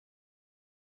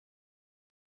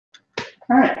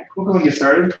All right, we'll go and get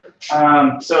started.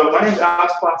 So my name is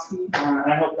Alex Plotsky,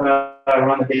 and I help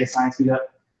run the data science meetup.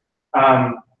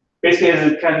 Basically,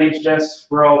 as it kind of name suggests,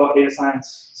 we're all about data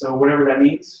science, so whatever that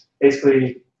means.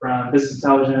 Basically, from business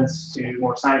intelligence to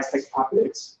more science-type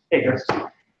topics. Hey, Chris.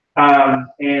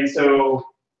 And so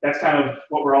that's kind of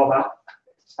what we're all about.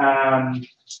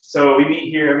 So we meet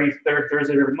here every third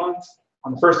Thursday of every month.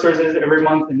 On the first Thursday of every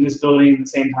month in this building at the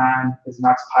same time is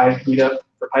KnoxPy meetup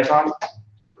for Python.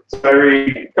 So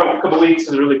every couple weeks is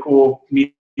a really cool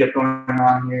meetup going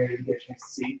on here you get a chance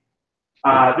to see.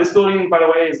 This building, by the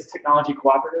way, is a technology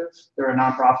cooperative. They're a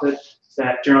nonprofit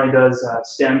that generally does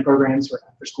STEM programs for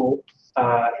after school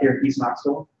here in East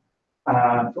Knoxville.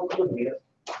 So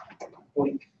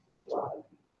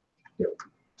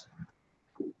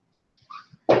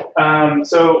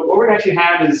what we're going to actually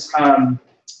have is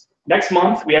next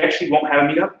month we actually won't have a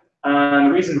meetup. The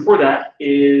reason for that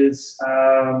is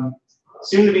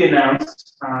soon to be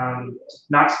announced,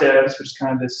 KnoxData, which is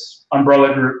kind of this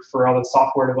umbrella group for all the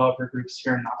software developer groups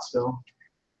here in Knoxville.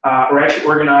 We're actually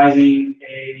organizing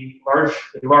a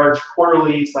large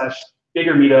quarterly /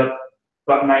 bigger meetup,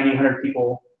 about 100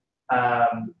 people,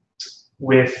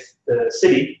 with the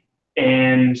city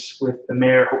and with the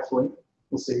mayor, hopefully,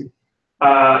 we'll see.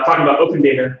 Talking about open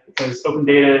data, because open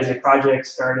data is a project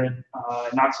started in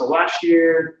Knoxville last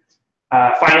year.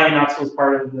 Finally, Knoxville is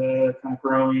part of the kind of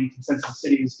growing consensus of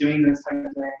cities doing this type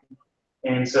of thing.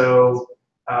 And so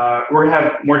we're going to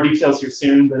have more details here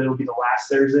soon, but it'll be the last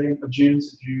Thursday of June,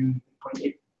 so June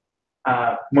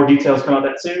 28th. More details come out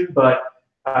that soon, but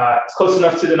it's close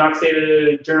enough to the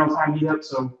KnoxData Journal Time meetup,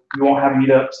 so we won't have a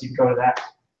meetup, so you can go to that.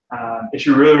 It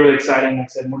should be really, really exciting. Like I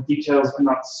said, more details come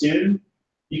out soon.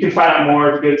 You can find out more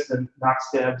if you go to the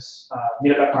KnoxDevs,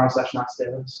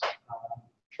 meetup.com/KnoxDevs.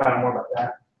 Find out more about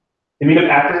that. The meetup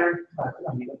after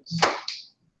meetups.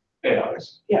 Hey,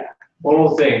 Alex. Yeah. One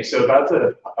more thing. So about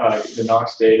the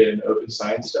KnoxData and open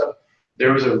science stuff,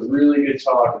 there was a really good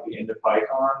talk at the end of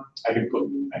PyCon. I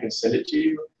can send it to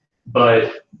you.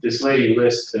 But this lady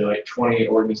lists like 20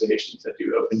 organizations that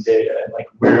do open data and like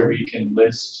where we can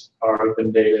list our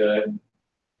open data and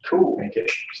make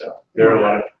it. So there are a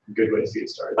lot of good ways to get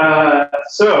started.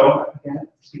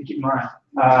 Keep in mind.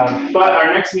 But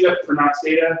our next meetup for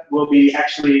KnoxData will be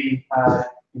actually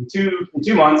in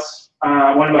two months.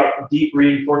 One about deep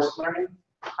reinforcement learning.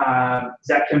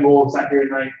 Zach Kimball is not here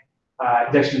tonight.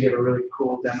 He's actually gave a really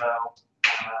cool demo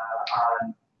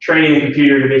on training a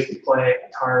computer to basically play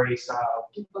Atari style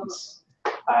games,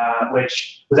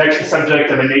 which was actually the subject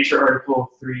of a Nature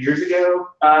article 3 years ago.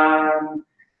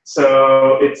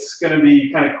 So it's going to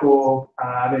be kind of cool.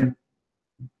 I've been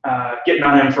getting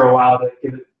on him for a while to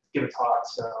give a talk,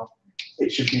 so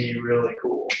it should be really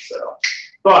cool. So,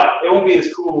 but it won't be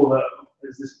as cool though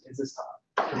as this talk.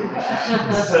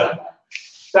 So,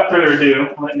 without further ado,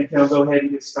 I'll let Nikhil go ahead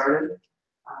and get started.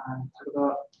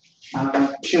 Talk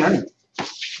about machine learning.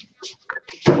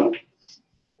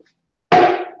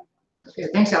 Okay,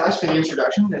 thanks, Alex, for the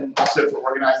introduction and also for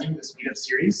organizing this meetup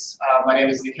series. My name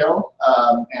is Nikhil,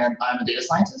 and I'm a data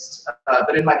scientist.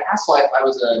 But in my past life, I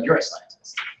was a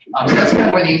neuroscientist. So that's kind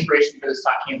of where the inspiration for this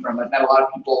talk came from. I've met a lot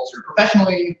of people sort of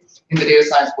professionally in the data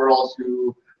science world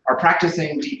who are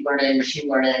practicing deep learning, machine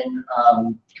learning,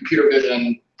 computer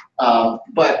vision.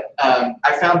 But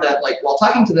I found that, like, while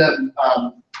talking to them,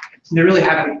 they really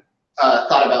haven't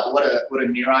thought about what a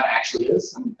neuron actually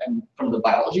is, and from the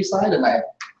biology side. And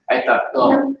I thought,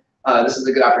 well, this is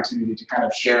a good opportunity to kind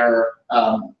of share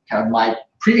kind of my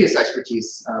previous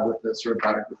expertise with the sort of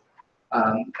broader group.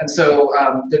 And so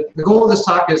the goal of this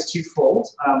talk is twofold.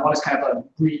 One is kind of a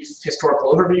brief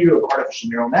historical overview of artificial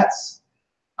neural nets.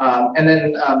 And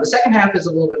then the second half is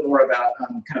a little bit more about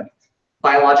kind of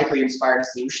biologically inspired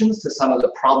solutions to some of the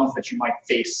problems that you might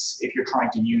face if you're trying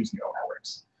to use neural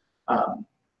networks.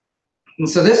 And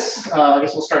so this, I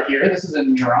guess we'll start here. This is a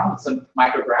neuron. It's a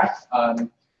micrograph.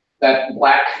 That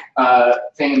black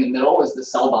thing in the middle is the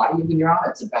cell body of the neuron.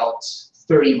 It's about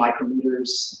 30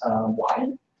 micrometers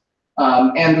wide.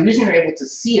 And the reason you're able to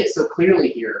see it so clearly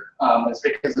here is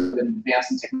because of an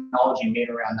advance in technology made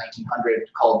around 1900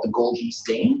 called the Golgi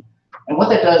stain. And what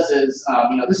that does is,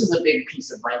 this is a big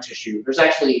piece of brain tissue. There's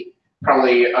actually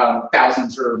probably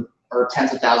thousands or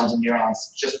tens of thousands of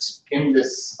neurons just in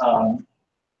this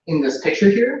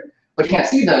picture here. But you can't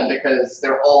see them because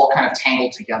they're all kind of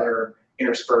tangled together,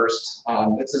 interspersed.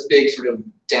 It's this big sort of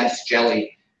dense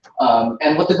jelly.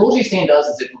 And what the Golgi stain does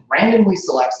is it randomly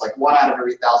selects like 1 out of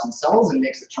every 1,000 cells and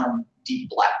makes it turn deep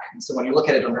black. And so when you look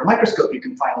at it under a microscope, you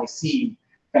can finally see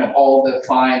kind of all the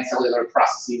fine cellular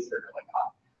processes that are going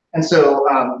on. And so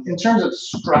in terms of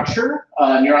structure,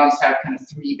 neurons have kind of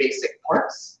 3 basic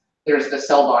parts. there's the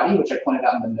cell body, which I pointed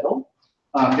out in the middle.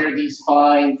 There are these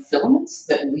fine filaments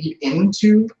that lead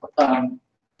into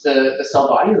the cell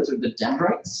body. Those are the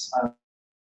dendrites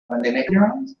when they make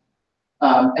neurons.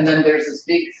 And then there's this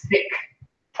big, thick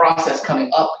process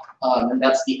coming up, and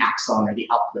that's the axon or the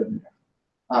output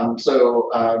of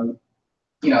neuron.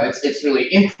 It's really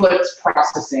input,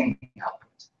 processing,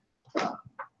 output.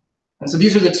 And so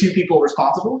these are the two people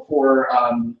responsible for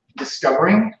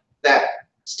discovering that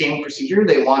staining procedure.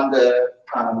 They won the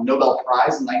Nobel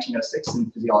Prize in 1906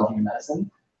 in physiology and medicine.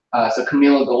 So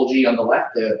Camilo Golgi on the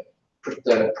left,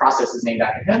 the process is named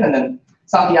after him, and then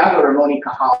Santiago Ramón y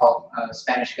Cajal, a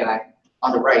Spanish guy,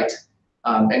 on the right.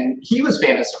 And he was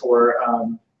famous for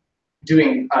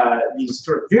doing these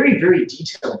sort of very, very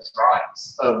detailed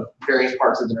drawings of various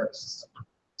parts of the nervous system.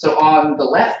 So on the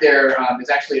left there is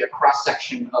actually a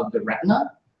cross-section of the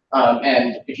retina.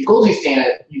 And if you Golgi stain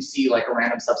it, you see like a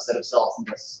random subset of cells, and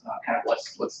that's kind of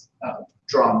what's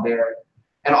drawn there.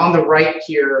 And on the right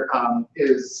here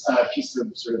is a piece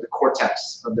of sort of the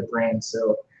cortex of the brain.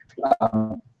 So,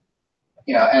 and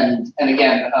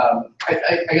again,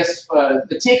 I guess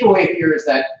the takeaway here is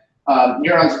that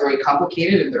neurons are very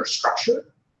complicated in their structure.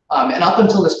 And up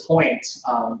until this point,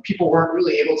 people weren't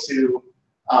really able to,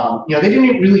 they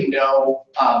didn't really know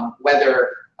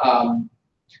whether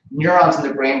neurons in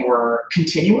the brain were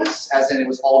continuous, as in it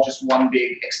was all just one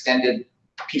big extended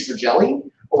piece of jelly,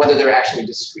 or whether they're actually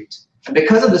discrete. And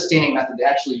because of the staining method, they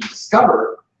actually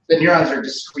discover that neurons are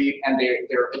discrete and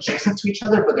they're adjacent to each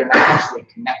other, but they're not actually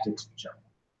connected to each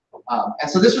other. And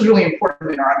so this was really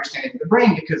important in our understanding of the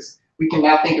brain, because we can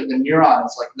now think of the neuron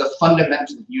as like the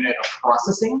fundamental unit of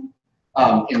processing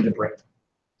in the brain.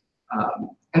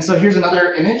 And so here's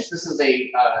another image. This is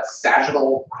a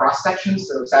sagittal cross-section.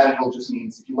 So sagittal just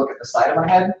means if you look at the side of our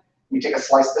head, we take a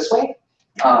slice this way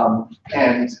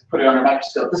and put it under a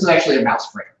microscope. This is actually a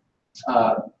mouse brain.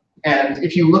 And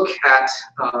if you look at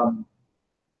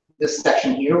this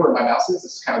section here where my mouse is,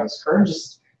 this is kind of this curve.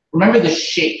 Just remember the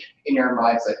shape in your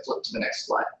mind as I flip to the next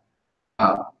slide.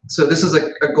 So this is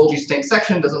a Golgi stained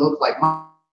section. Doesn't look like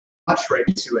much right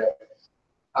into it.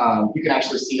 You can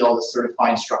actually see all this sort of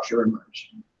fine structure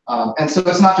emerge. And so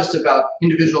it's not just about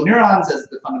individual neurons as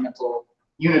the fundamental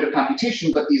unit of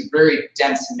computation, but these very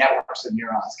dense networks of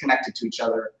neurons connected to each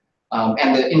other,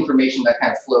 and the information that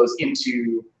kind of flows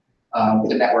into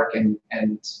the network and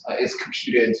is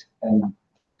computed, and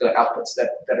the outputs that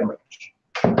emerge.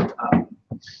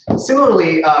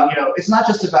 Similarly, it's not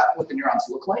just about what the neurons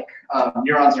look like.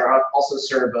 Neurons also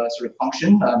serve a sort of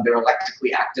function. They're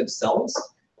electrically active cells.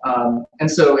 And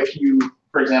so if you,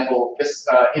 for example, this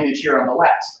image here on the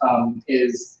left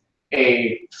is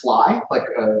a fly, like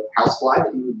a house fly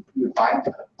that you would find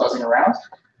buzzing around.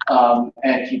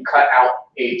 And if you cut out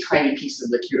a tiny piece of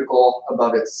the cuticle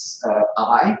above its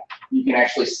eye, you can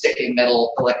actually stick a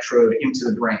metal electrode into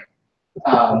the brain.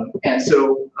 And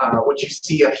so what you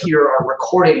see up here are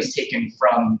recordings taken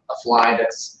from a fly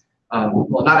that's,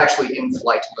 well, not actually in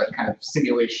flight, but kind of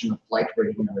simulation of flight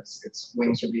where its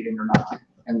wings are beating or not,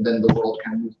 and then the world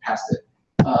kind of moves past it.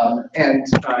 And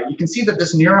you can see that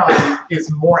this neuron is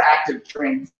more active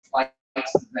during flight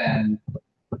than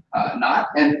not.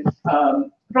 And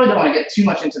I probably don't want to get too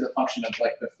much into the function of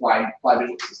like the fly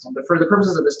visual system, but for the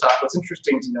purposes of this talk, what's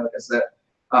interesting to note is that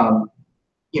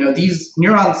these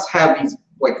neurons have these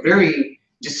like very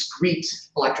discrete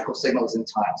electrical signals in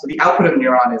time. So the output of a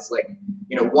neuron is like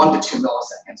 1 to 2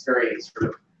 milliseconds, very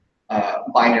sort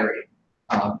of binary.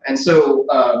 And so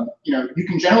you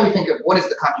can generally think of what is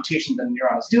the computation that the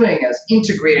neuron is doing as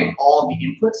integrating all of the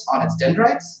inputs on its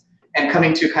dendrites and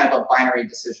coming to kind of a binary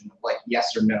decision of like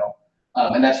yes or no.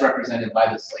 And that's represented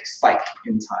by this like spike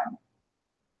in time.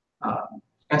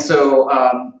 And so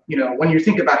when you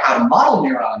think about how to model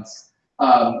neurons,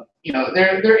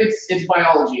 it's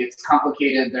biology. It's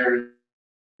complicated.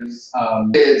 There's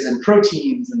lipids and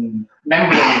proteins and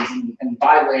membranes and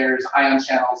bilayers, ion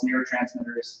channels,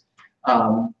 neurotransmitters,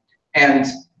 and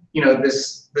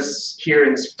this here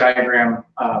in this diagram,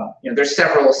 there's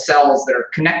several cells that are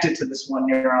connected to this one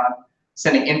neuron,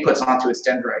 sending inputs onto its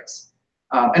dendrites.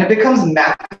 And it becomes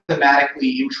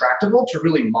mathematically intractable to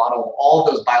really model all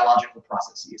of those biological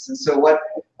processes. And so what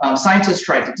scientists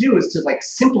tried to do is to like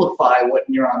simplify what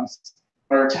neurons,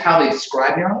 or to how they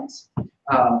describe neurons.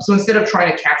 So instead of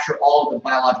trying to capture all of the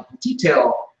biological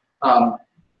detail,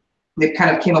 they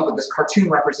kind of came up with this cartoon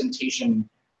representation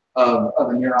of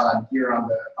a neuron here on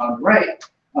the right.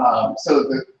 So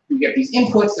you get these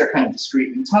inputs, they're kind of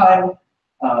discrete in time,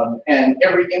 and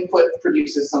every input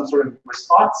produces some sort of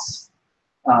response.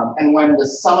 And when the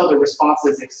sum of the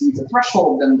responses exceeds a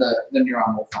threshold, then the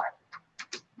neuron will fire.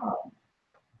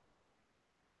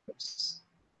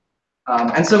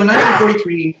 layers. And so in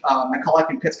 1943, McCulloch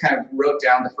and Pitts kind of wrote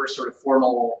down the first sort of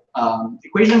formal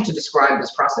equation to describe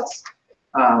this process.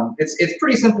 It's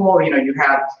pretty simple. You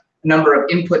have a number of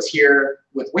inputs here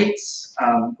with weights.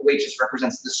 The weight just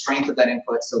represents the strength of that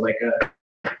input. So like a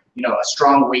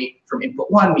strong weight from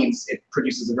input 1 means it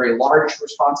produces a very large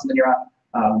response in the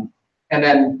neuron. And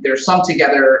then they're summed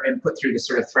together and put through this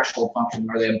sort of threshold function.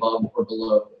 Are they above or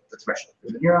below the threshold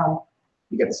for the neuron?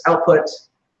 You get this output.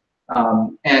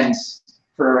 And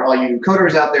for all you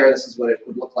coders out there, this is what it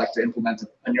would look like to implement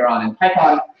a neuron in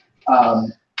Python.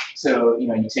 So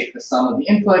you take the sum of the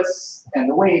inputs and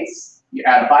the weights, you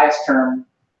add a bias term,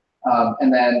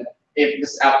 and then if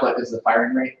this output is the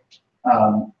firing rate,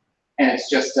 and it's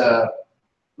just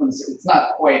it's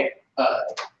not quite a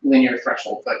linear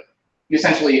threshold, but you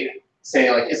essentially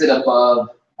say like, is it above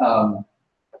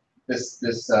this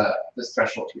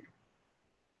threshold here?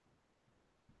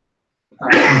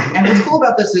 And what's cool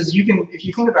about this is if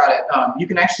you think about it, you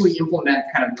can actually implement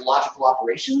kind of logical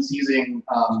operations using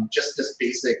just this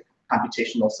basic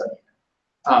computational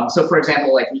subunit. So for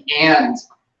example, like the and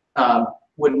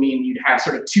would mean you'd have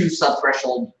sort of two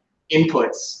subthreshold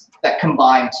inputs that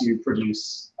combine to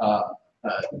produce a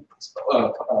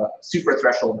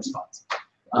suprathreshold response.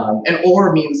 And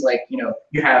or means like,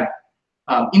 you have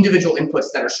individual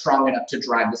inputs that are strong enough to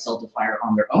drive the cell to fire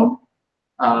on their own.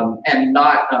 And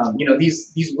not,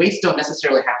 these weights don't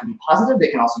necessarily have to be positive, they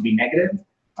can also be negative.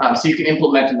 So you can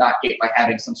implement a NOT gate by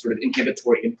having some sort of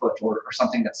inhibitory input or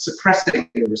something that's suppressing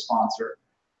the response or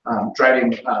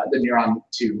driving the neuron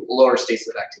to lower states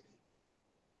of activity.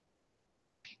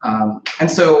 And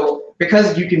so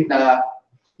because you can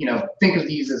think of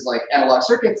these as like analog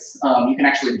circuits, you can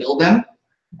actually build them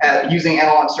using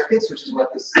analog circuits, which is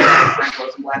what this Frank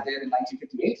Rosenblatt did in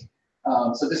 1958.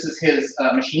 So this is his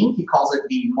machine. He calls it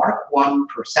the Mark I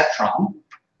perceptron.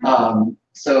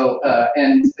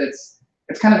 And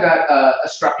it's kind of got a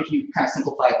structure. If you kind of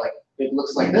simplify it, like it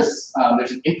looks like this.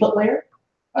 There's an input layer,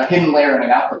 a hidden layer, and an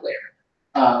output layer.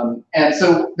 And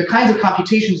so the kinds of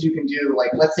computations you can do,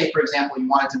 like let's say for example you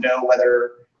wanted to know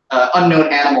whether unknown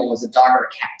animal is a dog or a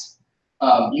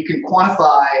cat. You can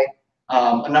quantify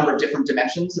a number of different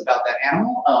dimensions about that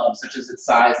animal, such as its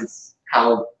size,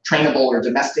 how trainable or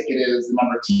domestic it is, the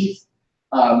number of teeth,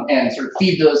 and sort of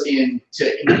feed those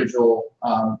into individual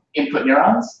input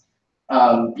neurons.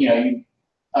 You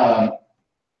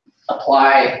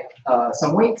apply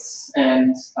some weights,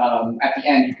 and at the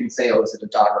end you can say, oh, is it a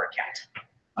dog or a cat?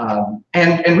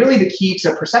 And really the key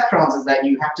to perceptrons is that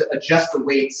you have to adjust the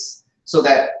weights so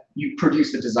that you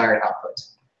produce the desired output.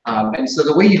 And so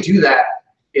the way you do that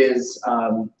is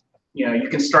you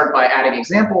can start by adding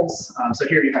examples. So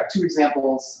here you have two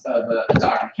examples of a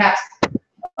dog and a cat.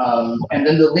 And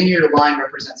then the linear line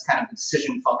represents kind of the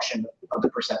decision function of the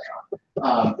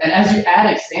perceptron. And as you add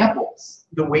examples,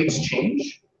 the weights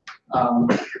change.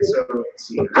 So let's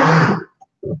see.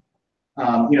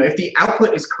 If the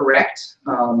output is correct,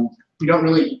 you don't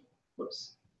really,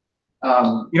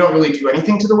 do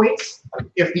anything to the weights.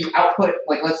 If the output,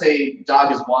 like let's say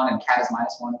dog is 1 and cat is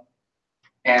 -1,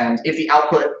 and if the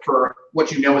output for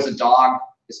what you know as a dog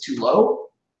is too low,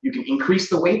 you can increase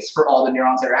the weights for all the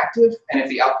neurons that are active. And if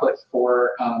the output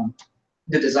for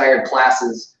the desired class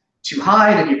is too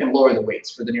high, then you can lower the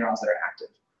weights for the neurons that are active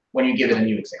when you give it a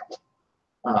new example.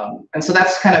 And so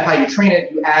that's kind of how you train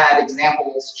it. You add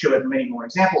examples, show it many more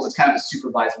examples. It's kind of a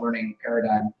supervised learning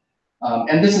paradigm.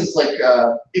 And this is like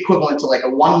equivalent to like a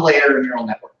 1-layer neural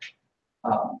network.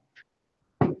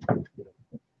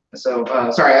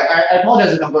 Sorry, I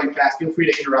apologize if I'm going fast. Feel free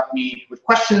to interrupt me with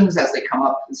questions as they come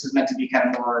up. This is meant to be kind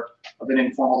of more of an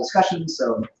informal discussion.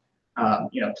 So,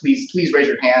 please raise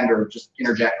your hand or just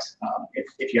interject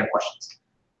if you have questions.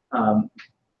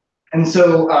 And so,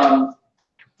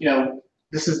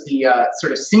 this is the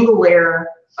sort of single-layer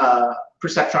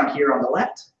perceptron here on the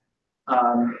left.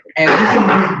 And you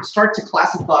can start to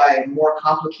classify more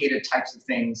complicated types of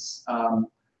things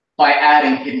by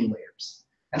adding hidden layers.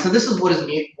 And so this is what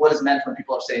is meant when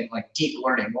people are saying like deep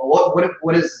learning. Well,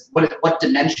 what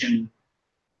dimension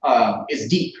is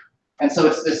deep? And so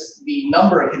it's the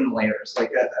number of hidden layers.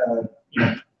 Like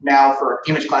now for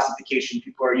image classification,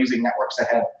 people are using networks that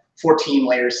have 14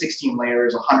 layers, 16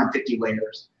 layers, 150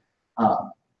 layers.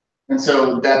 And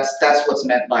so that's what's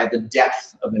meant by the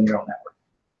depth of the neural network.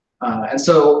 And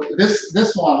so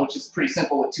this one, which is pretty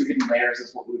simple with 2 hidden layers,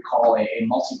 is what we would call a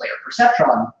multi-layer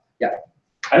perceptron. Yeah.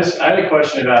 I had a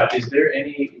question about, is there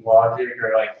any logic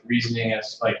or like reasoning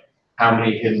as like how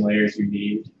many hidden layers you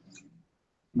need?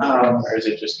 Or is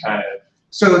it just kind of?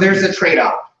 So there's a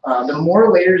trade-off. The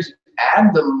more layers you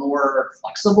add, the more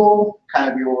flexible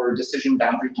kind of your decision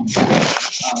boundary can be.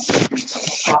 So you can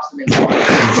approximate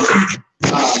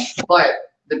but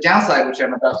the downside, which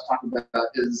I'm about to talk about,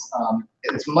 is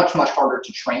it's much, much harder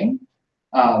to train.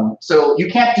 So you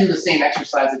can't do the same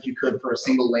exercise that you could for a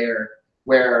single layer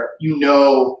where you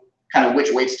know kind of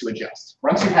which weights to adjust.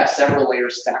 Once you have several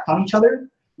layers stacked on each other,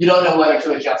 you don't know whether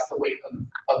to adjust the weight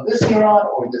of this neuron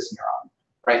or this neuron,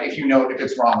 right? If you know if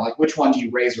it's wrong, like which one do you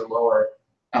raise or lower?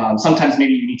 Sometimes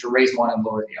maybe you need to raise one and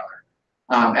lower the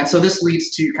other. And so this leads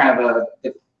to kind of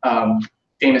a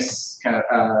famous kind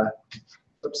of,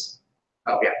 oops,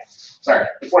 oh yeah, sorry,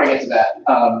 before I get to that.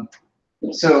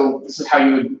 So this is how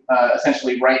you would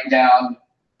essentially write down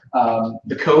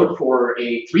the code for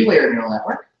a 3-layer neural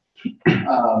network.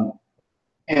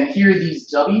 And here these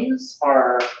W's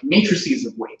are matrices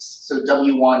of weights. So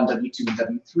W1, W2,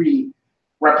 and W3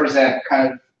 represent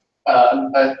kind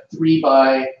of a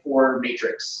 3x4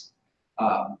 matrix.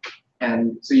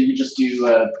 And so you just do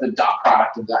the dot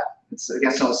product of that. It's, I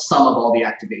guess, a sum of all the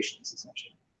activations,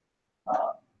 essentially.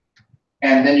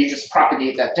 And then you just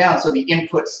propagate that down. So the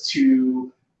inputs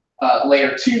to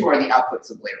layer 2 are the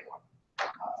outputs of layer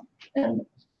 1.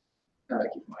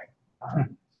 Keep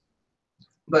going.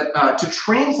 But to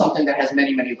train something that has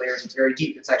many, many layers, it's very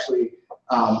deep. It's actually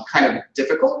kind of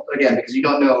difficult, again, because you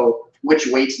don't know which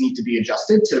weights need to be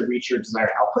adjusted to reach your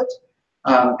desired output.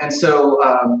 And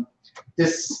so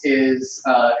this is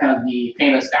kind of the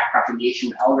famous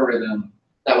backpropagation algorithm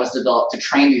that was developed to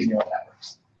train these neural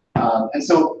networks. And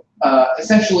so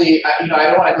essentially, I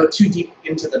don't want to go too deep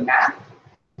into the math,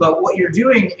 but what you're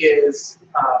doing is,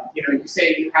 you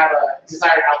say you have a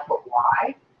desired output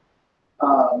Y,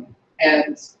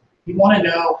 and you want to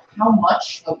know how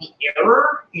much of the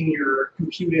error in your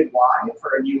computed Y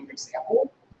for a new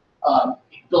example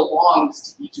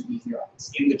belongs to each of these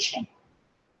neurons in the chain.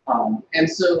 And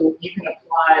so you can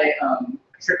apply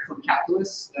a trick from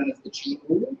calculus known as the chain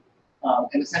rule,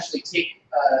 and essentially take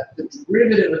the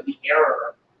derivative of the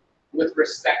error with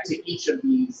respect to each of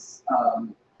these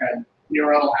kind of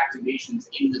neuronal activations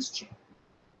in this chain.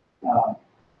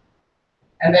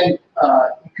 And then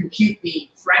you compute the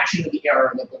fraction of the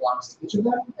error that belongs to each of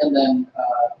them, and then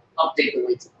update the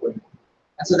weights accordingly.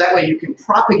 And so that way you can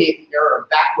propagate the error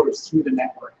backwards through the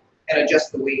network and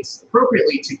adjust the weights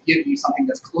appropriately to give you something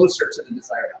that's closer to the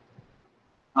desired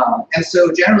outcome. And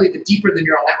so generally, the deeper the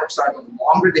neural networks are, the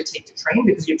longer they take to train,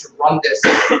 because you have to run this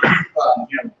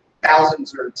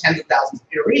thousands or tens of thousands of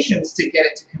iterations to get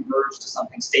it to converge to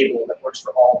something stable that works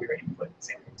for all of your input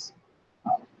samples.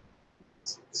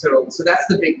 So that's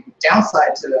the big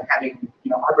downside to having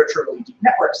arbitrarily deep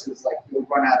networks, is like you'll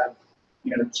run out of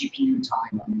GPU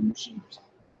time on your machine or something.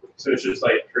 So it's just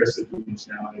like cursive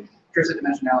dimensionality. Cursive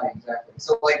dimensionality, exactly.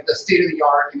 So like the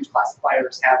state-of-the-art image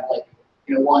classifiers have like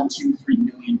 1, 2, 3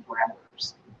 million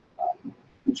parameters,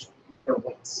 which are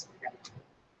weights.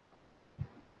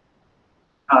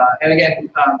 And again,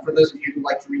 for those of you who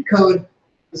like to read code,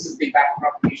 this is the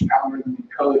backpropagation algorithm in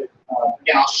code.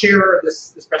 Again, I'll share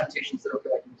this presentation so don't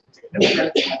feel like you need to take notes or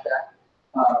anything like that.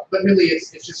 But really, it's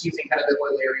just using kind of the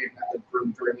Eulerian method for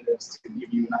derivatives to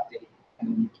give you an update, and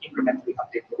then you incrementally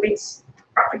update the weights,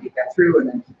 propagate that through, and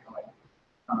then keep going.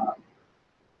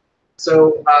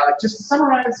 So just to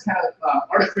summarize, kind of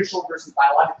artificial versus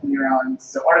biological neurons.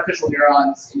 So artificial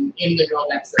neurons in the neural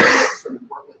nets that we sort of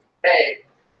work with today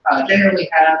generally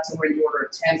have somewhere in the order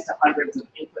of tens to hundreds of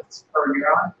inputs per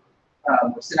neuron,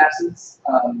 or synapses.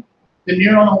 The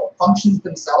neuronal functions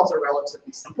themselves are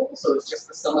relatively simple, so it's just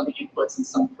the sum of the inputs and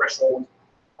some threshold.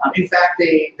 In fact,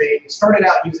 they started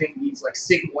out using these like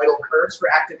sigmoidal curves for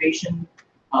activation,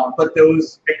 but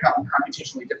those become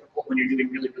computationally difficult when you're doing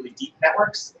really, really deep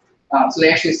networks. So they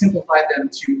actually simplified them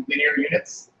to linear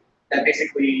units that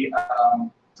basically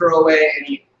throw away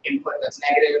any input that's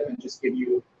negative and just give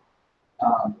you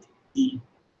the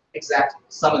exact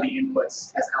sum of the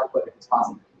inputs as output if it's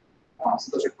positive.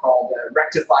 So those are called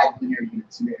rectified linear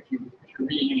units. And if you're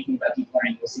reading anything about deep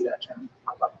learning, you'll see that term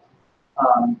pop up.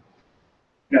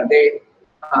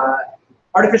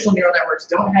 Artificial neural networks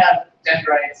don't have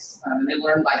dendrites, and they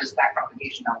learn by this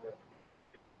backpropagation algorithm.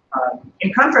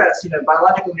 In contrast,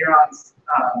 biological neurons,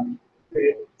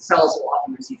 the cells will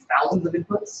often receive thousands of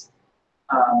inputs,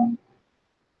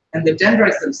 and the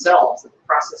dendrites themselves, the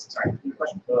process. Sorry, your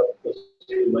question.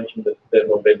 You mentioned that there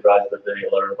were dendrites that they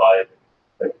learn by.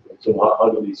 So how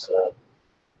do these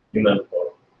human?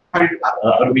 How do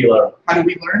we learn? How do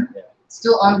we learn? Yeah.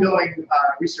 Still ongoing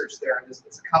research there.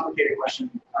 It's a complicated question,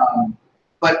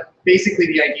 but basically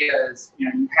the idea is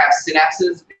you have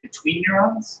synapses between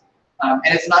neurons, and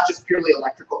it's not just purely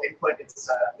electrical input. It's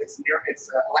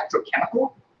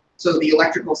electrochemical. So the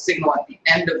electrical signal at the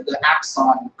end of the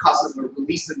axon causes a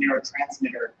release of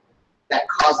neurotransmitter that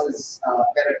causes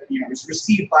is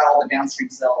received by all the downstream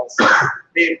cells.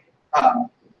 They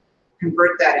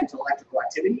convert that into electrical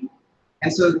activity,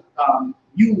 and so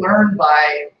you learn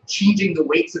by changing the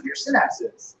weights of your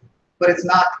synapses, but it's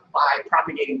not by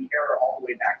propagating the error all the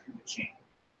way back through the chain.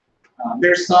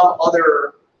 There's some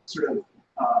other sort of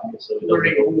so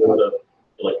learning the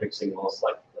electric signals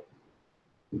like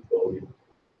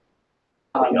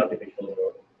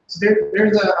artificial. So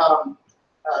there's a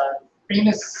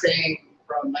famous saying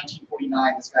from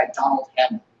 1949. This guy Donald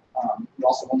Hebb, who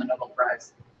also won the Nobel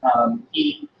Prize.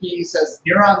 He says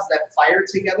neurons that fire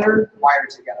together wire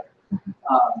together,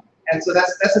 and so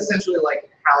that's essentially like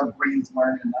how brains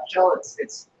learn in a nutshell.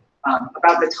 It's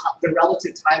about the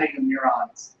relative timing of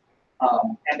neurons,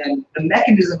 and then the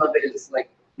mechanism of it is like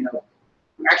you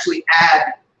actually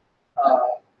add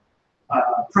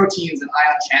proteins and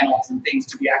ion channels and things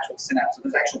to the actual synapse. So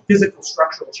there's actual physical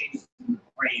structural changes in the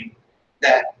brain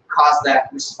that cause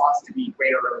that response to be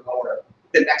greater or lower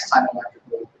the next time an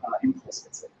electrical impulse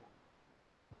hits it.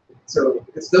 So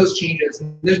it's those changes.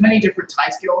 There's many different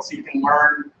time scales, so you can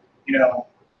learn,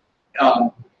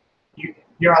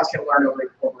 neurons can learn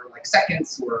over like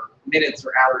seconds or minutes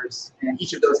or hours, and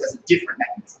each of those has a different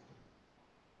mechanism.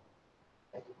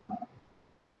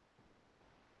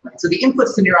 Right. So the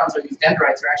inputs to neurons are these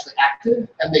dendrites are actually active,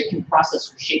 and they can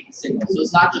process or shape the signal. So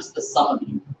it's not just the sum of the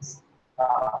inputs.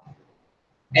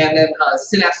 And then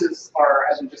synapses are,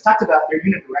 as we just talked about, they're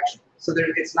unidirectional. So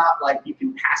it's not like you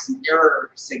can pass an error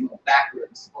signal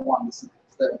backwards along the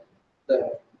synapse.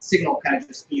 The signal kind of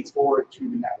just feeds forward through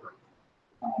the network.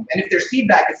 And if there's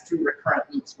feedback, it's through recurrent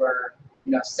loops where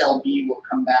cell B will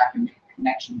come back and make a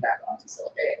connection back onto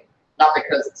cell A, not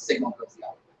because the signal goes the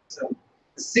other way. So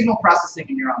the signal processing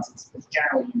in neurons is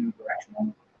generally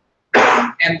unidirectional.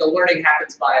 And the learning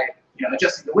happens by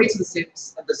adjusting the weights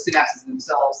of the synapses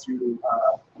themselves through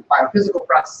biophysical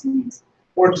processes,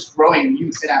 or just growing new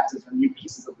synapses or new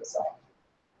pieces of the cell.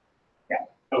 Yeah.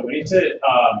 So when you said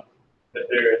that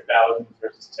there are thousands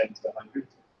versus tens to hundreds,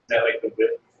 is that like the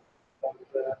width of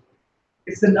the?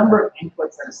 It's the number of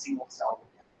inputs that a single cell will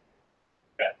get.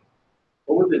 Okay.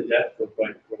 What would the depth look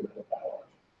like for the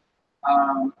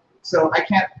biology? So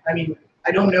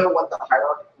I don't know what the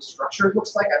hierarchical structure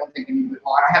looks like. I don't think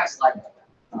I have a slide about that.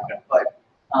 Okay. But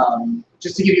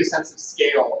just to give you a sense of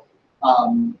scale,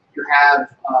 you have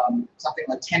something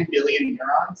like 10 billion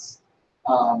neurons,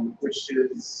 which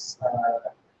is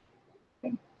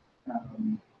 10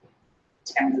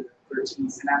 to 13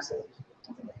 synapses,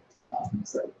 something like that.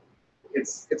 So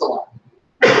it's a lot.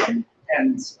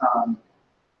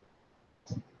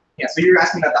 Yeah, so you're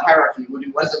asking about the hierarchy.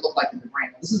 What does it look like in the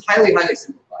brain? This is highly, highly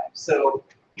simplified. So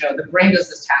the brain does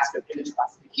this task of image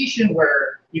classification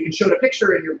where you can show a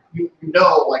picture and you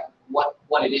know like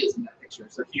what it is in that picture.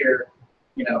 So here,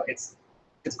 it's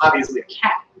obviously a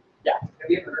cat. Yeah. Have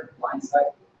you ever heard of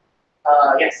blindsight?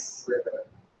 Yes. Where the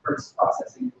first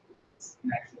processing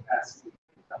can actually pass through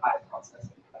the high processing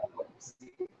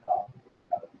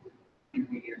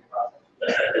intermediate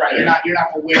processing. Right. You're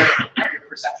not aware of your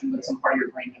perception, but some part of your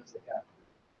brain knows it.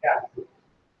 Yeah.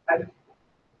 How do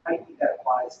you think that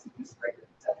applies to this regular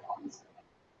technologies?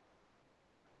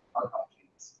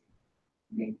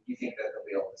 I mean, do you think that they'll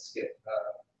be able to skip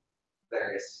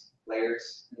various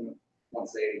layers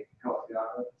once they come up with the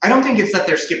algorithm? I don't think it's that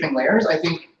they're skipping layers. I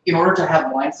think in order to have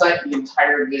blind sight, the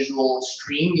entire visual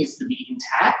stream needs to be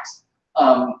intact.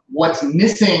 What's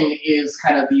missing is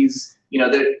kind of these,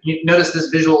 you notice this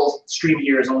visual stream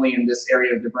here is only in this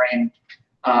area of the brain.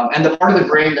 And the part of the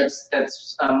brain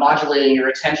that's modulating your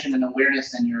attention and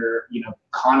awareness and your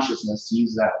consciousness, to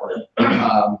use that word,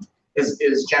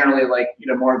 is generally like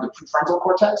more of the prefrontal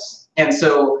cortex. And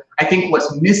so I think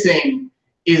what's missing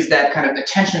is that kind of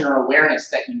attention or awareness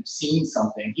that you've seen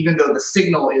something, even though the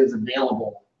signal is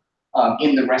available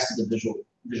in the rest of the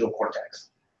visual cortex.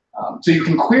 So you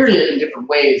can query it in different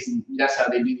ways, and that's how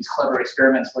they do these clever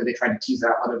experiments where they try to tease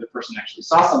out whether the person actually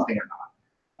saw something or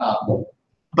not.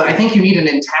 But I think you need an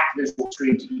intact visual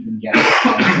stream to even get it.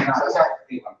 So is that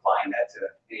think I'm applying that to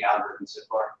any algorithm so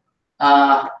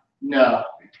far? No.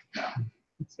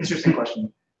 Interesting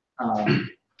question.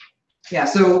 Yeah,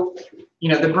 so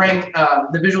the brain,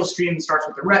 the visual stream starts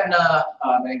with the retina,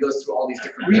 and it goes through all these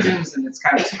different regions, and it's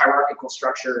kind of this hierarchical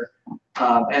structure.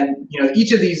 And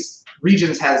each of these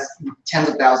regions has tens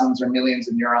of thousands or millions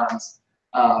of neurons.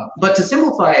 But to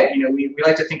simplify it, we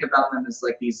like to think about them as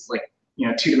like these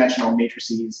two-dimensional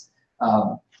matrices.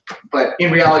 But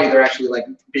in reality, they're actually like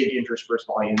big interspersed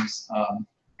volumes,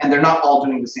 and they're not all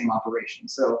doing the same operation.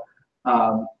 So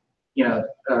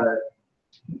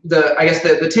I guess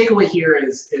the takeaway here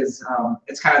is it's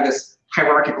kind of this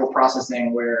hierarchical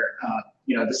processing where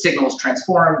the signal is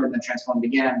transformed and then transformed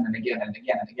again and again and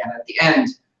again and again. At the end,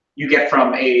 you get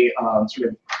from a sort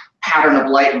of pattern of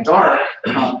light and dark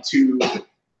to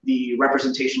the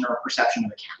representation or perception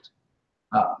of a cat.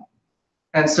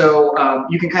 And so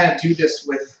you can kind of do this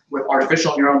with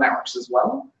artificial neural networks as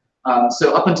well.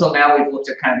 So up until now, we've looked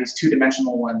at kind of these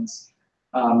two-dimensional ones.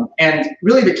 And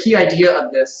really the key idea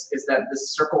of this is that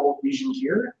this circle region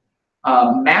here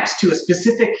maps to a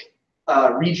specific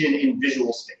region in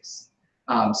visual space.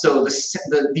 So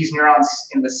these neurons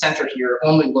in the center here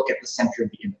only look at the center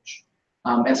of the image.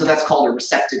 And so that's called a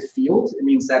receptive field. It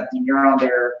means that the neuron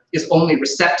there is only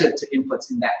receptive to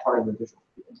inputs in that part of the visual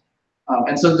field.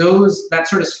 And so that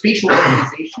sort of spatial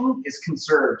organization is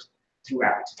conserved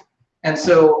throughout. And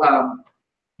so,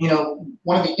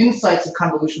 one of the insights of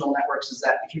convolutional networks is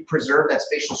that if you preserve that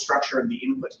spatial structure of the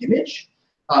input image,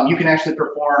 you can actually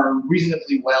perform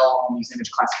reasonably well on these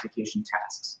image classification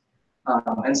tasks.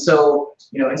 And so,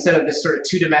 instead of this sort of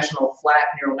two-dimensional flat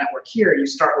neural network here, you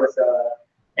start with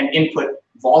an input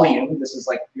volume. This is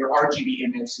like your RGB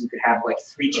image, so you could have like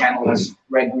 3 channels,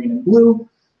 red, green, and blue.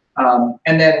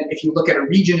 And then if you look at a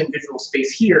region in visual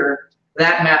space here,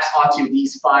 that maps onto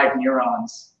these 5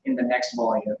 neurons in the next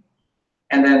volume.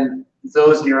 And then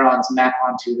those neurons map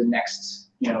onto the next,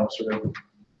 sort of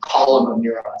column of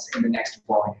neurons in the next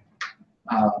volume.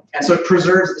 And so it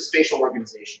preserves the spatial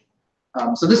organization.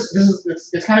 So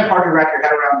it's kind of hard to wrap your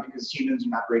head around because humans are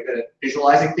not very good at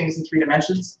visualizing things in 3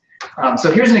 dimensions.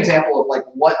 So here's an example of like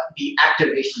what the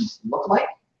activations look like.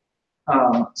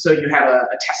 So you have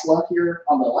a Tesla here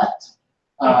on the left,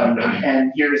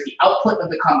 and here's the output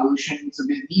of the convolution. So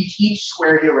each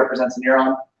square here represents a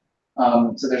neuron.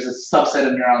 So there's a subset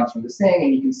of neurons from this thing,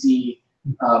 and you can see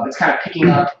it's kind of picking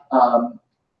up,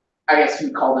 I guess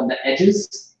you'd call them the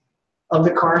edges of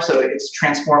the car. So it's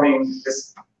transforming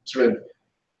this sort of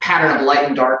pattern of light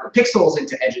and dark pixels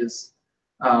into edges.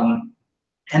 And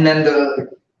then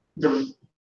the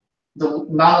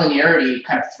nonlinearity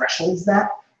kind of thresholds that,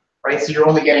 right? So you're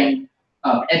only getting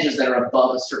edges that are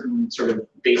above a certain sort of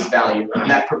base value, and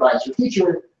that provides your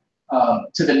feature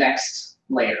to the next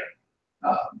layer.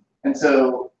 And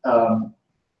so the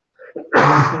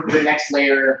next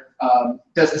layer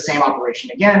does the same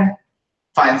operation again,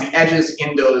 finds the edges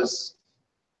in those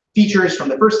features from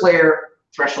the first layer,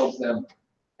 thresholds them,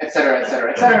 et cetera, et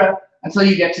cetera, et cetera, until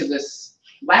you get to this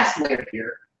last layer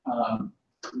here,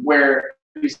 where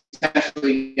you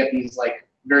essentially get these like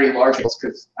very large ones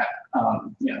because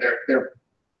they're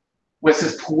with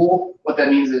this pool. What that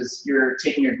means is you're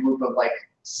taking a group of like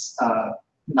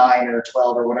 9 or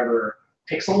 12 or whatever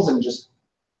pixels and just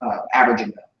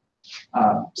averaging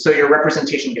them. So your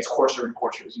representation gets coarser and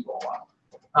coarser as you go along.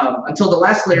 Until the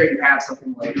last layer, you have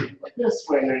something like this,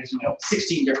 where there's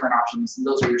 16 different options, and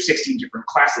those are your 16 different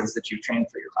classes that you've trained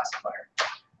for your classifier.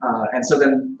 And so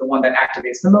then the one that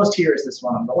activates the most here is this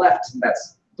one on the left, and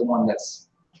that's the one that's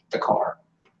the car.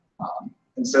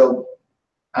 And so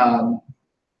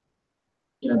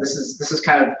this is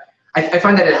kind of, I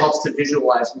find that it helps to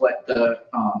visualize what the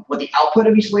output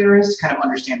of each layer is, to kind of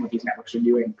understand what these networks are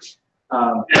doing.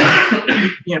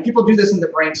 People do this in the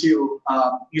brain too,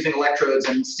 using electrodes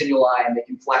and stimuli, and they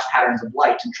can flash patterns of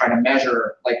light and try to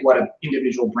measure like what an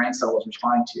individual brain cell is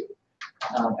responding to.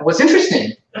 And what's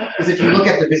interesting is if you look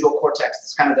at the visual cortex,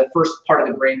 it's kind of the first part of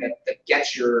the brain that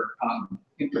gets your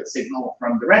input signal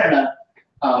from the retina,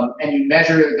 and you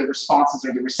measure the responses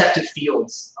or the receptive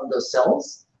fields of those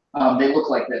cells. They look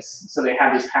like this. So they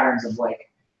have these patterns of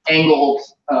like angled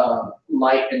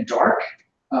light and dark,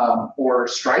 or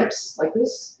stripes like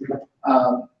this.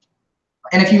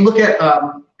 And if you look at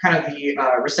kind of the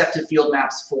receptive field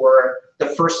maps for the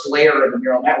first layer of the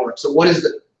neural network, so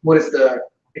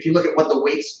if you look at what the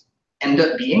weights end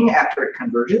up being after it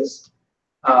converges,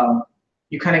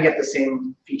 you kind of get the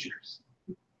same features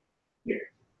here.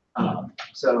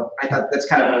 So I thought that's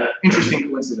kind of an interesting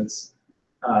coincidence.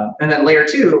 And then layer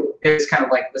 2 is kind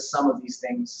of like the sum of these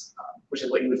things, which is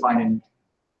what you would find in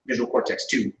visual cortex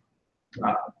 2.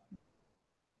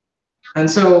 And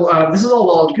so this is all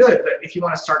well and good, but if you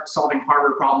want to start solving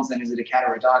harder problems than is it a cat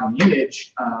or a dog in the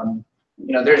image,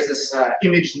 there's this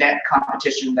ImageNet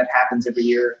competition that happens every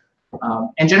year.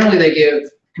 And generally they give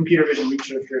computer vision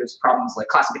researchers problems like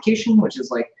classification, which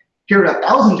is like, here are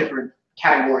 1,000 different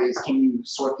categories, can you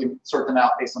sort them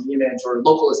out based on the image, or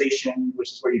localization,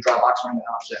 which is where you draw a box around an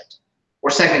object, or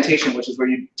segmentation, which is where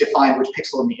you define which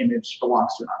pixel in the image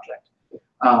belongs to an object.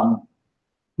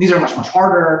 These are much, much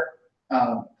harder.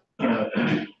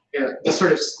 The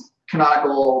sort of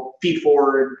canonical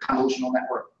feed-forward convolutional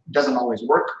network doesn't always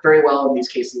work very well in these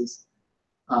cases.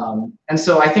 And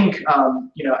so I think,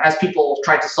 as people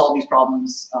tried to solve these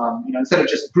problems, instead of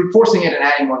just brute forcing it and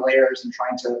adding more layers and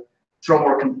trying to throw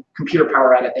more computer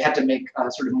power at it, they had to make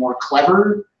sort of more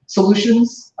clever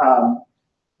solutions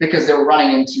because they were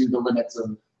running into the limits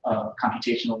of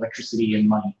computational electricity and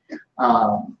money.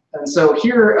 And so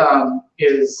here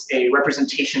is a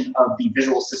representation of the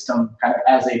visual system kind of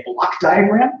as a block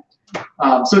diagram.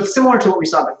 So it's similar to what we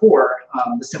saw before,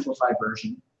 the simplified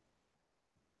version,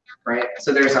 right?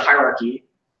 So there's a hierarchy.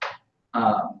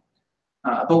 But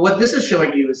what this is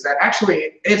showing you is that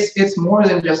actually it's more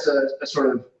than just a sort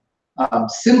of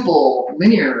simple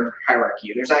linear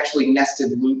hierarchy. There's actually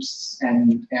nested loops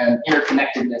and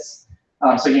interconnectedness.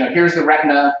 So here's the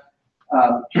retina,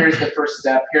 here's the first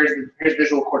step, here's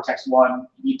visual cortex 1,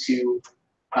 E2,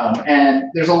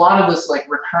 and there's a lot of this like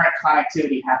recurrent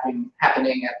connectivity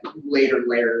happening at later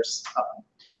layers.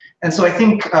 And so I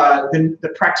think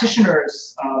the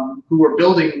practitioners who were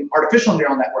building artificial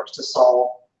neural networks to solve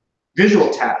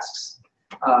visual tasks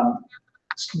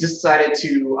decided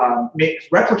to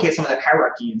replicate some of that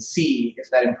hierarchy and see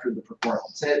if that improved the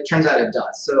performance. And it turns out it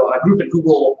does. So a group at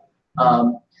Google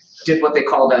did what they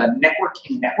called a network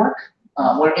in network,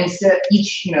 where instead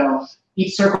each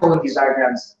circle in these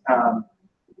diagrams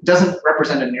doesn't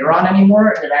represent a neuron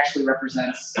anymore. It actually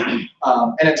represents an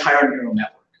entire neural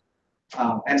network.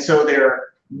 And so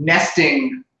they're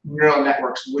nesting neural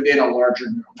networks within a larger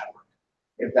neural network,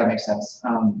 if that makes sense.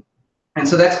 And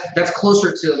so that's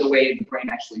closer to the way the brain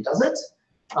actually does it.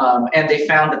 And they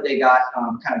found that they got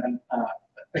kind of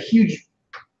a huge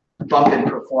bump in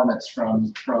performance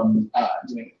from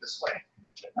doing it this way.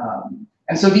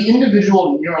 And so the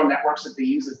individual neural networks that they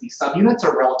use as these subunits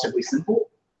are relatively simple.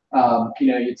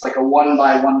 It's like a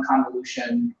 1-by-1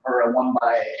 convolution or a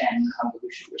 1-by-n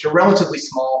convolution, which are relatively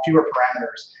small, fewer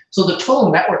parameters. So the total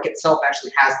network itself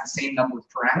actually has the same number of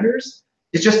parameters.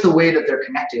 It's just the way that they're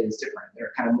connected is different.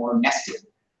 They're kind of more nested.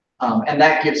 And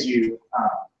that gives you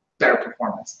better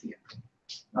performance at the end.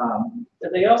 Do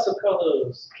they also call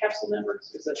those capsule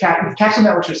networks? Is that capsule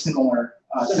networks are similar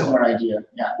idea.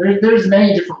 Yeah, there's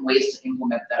many different ways to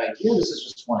implement that idea. This is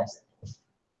just one example.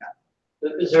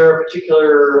 Is there a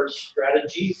particular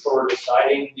strategy for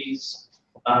deciding these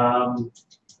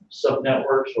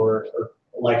subnetworks or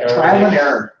like trial and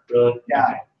error? Really?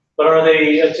 Yeah. But are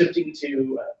they attempting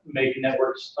to make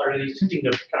networks? Are they attempting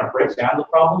to kind of break down the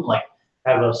problem, like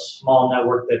have a small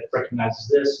network that recognizes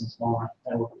this and a small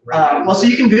network that recognizes well, so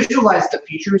you can visualize the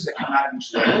features that come out of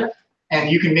each layer, and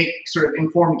you can make sort of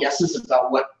informed guesses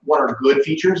about what are good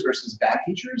features versus bad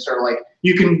features, or like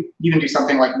you can even do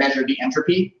something like measure the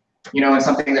entropy. And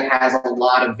something that has a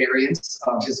lot of variance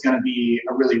is going to be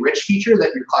a really rich feature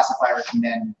that your classifier can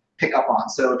then pick up on.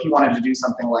 So if you wanted to do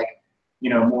something like,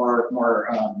 more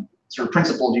sort of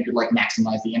principled, you could like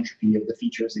maximize the entropy of the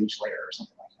features of each layer or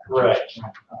something like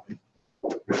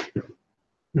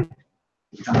that. Right.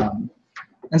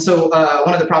 And so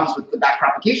one of the problems with the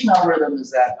backpropagation algorithm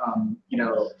is that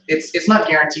it's not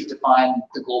guaranteed to find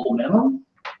the global minimum.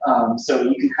 So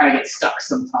you can kind of get stuck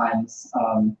sometimes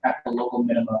at the local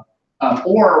minima.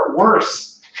 Or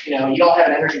worse, you don't have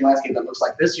an energy landscape that looks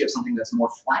like this. You have something that's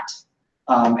more flat,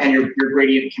 and your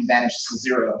gradient can vanish to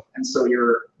 0. And so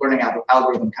your learning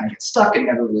algorithm kind of gets stuck and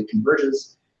never really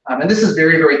converges. And this is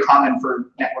very, very common for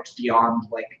networks beyond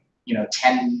like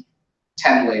 10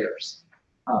 layers.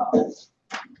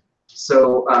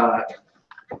 So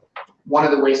one of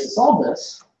the ways to solve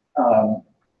this. So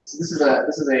this is a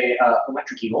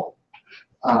electric eagle.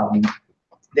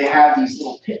 They have these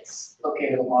little pits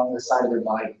located along the side of their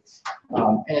body,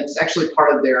 and it's actually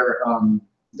part of their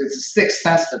there's a sixth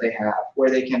sense that they have where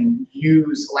they can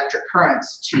use electric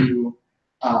currents to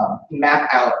map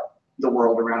out the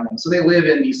world around them. So they live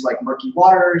in these like murky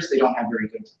waters. They don't have very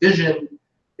good vision.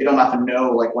 They don't often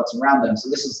know like what's around them. So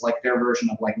this is like their version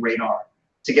of like radar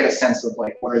to get a sense of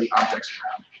like what are the objects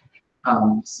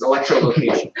around.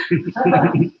 Electrolocation.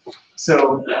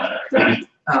 So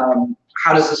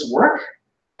how does this work?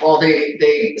 Well,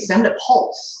 they send a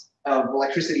pulse of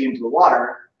electricity into the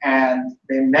water, and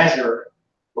they measure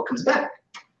what comes back.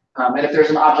 And if there's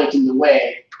an object in the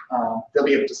way, they'll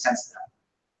be able to sense that.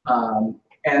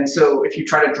 And so if you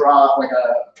try to draw like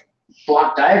a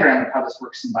block diagram of how this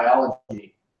works in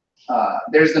biology,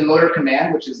 there's the motor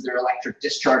command, which is their electric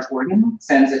discharge organ,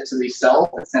 sends it to the cells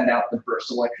that send out the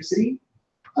burst of electricity.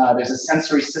 There's a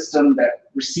sensory system that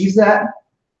receives that.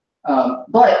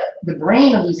 But the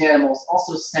brain of these animals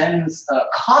also sends a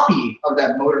copy of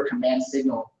that motor command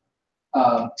signal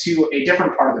to a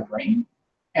different part of the brain.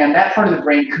 And that part of the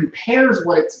brain compares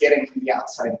what it's getting from the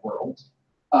outside world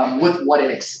with what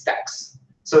it expects.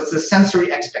 So it's the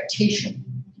sensory expectation,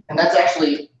 and that's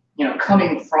actually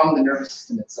coming from the nervous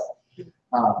system itself.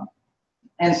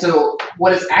 And so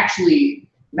what it's actually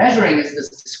measuring is this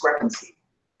discrepancy.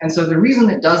 And so the reason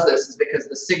it does this is because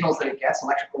the signals that it gets,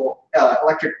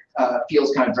 electric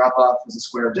fields kind of drop off as a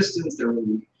square distance. They're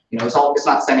really, it's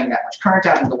not sending that much current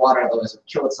out into the water, otherwise it would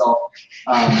kill itself.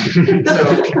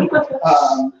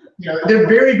 They're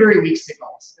very, very weak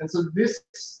signals. And so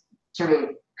this sort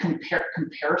of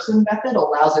comparison method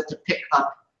allows it to pick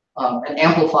up and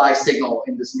amplify signal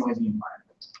in this noisy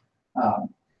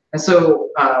environment. And so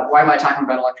why am I talking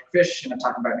about electric fish and I'm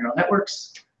talking about neural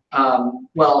networks? Some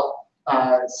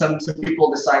people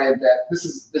decided that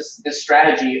this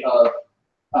strategy of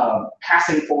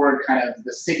passing forward kind of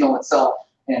the signal itself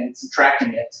and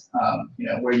subtracting it,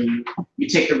 where you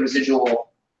take the residual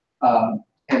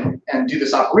and do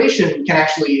this operation can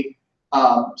actually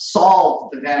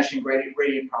solve the vanishing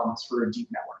gradient problems for deep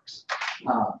networks.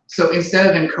 So instead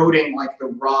of encoding like the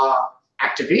raw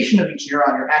activation of each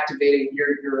neuron, you're activating,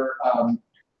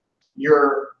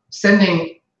 you're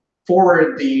sending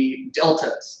forward the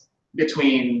deltas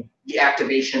between the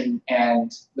activation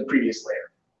and the previous layer.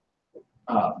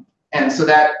 And so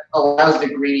that allows the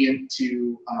gradient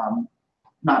to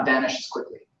not vanish as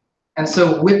quickly. And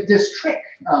so with this trick,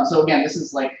 so again, this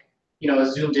is like, a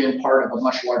zoomed in part of a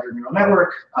much larger neural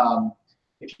network.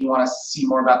 If you want to see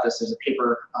more about this, there's a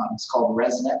paper, it's called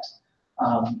ResNet.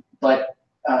 But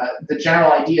the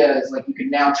general idea is like you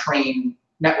can now train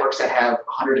networks that have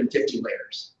 150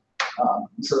 layers.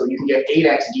 So you can get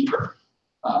 8x deeper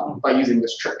by using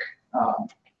this trick.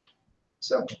 And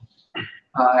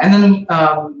then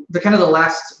the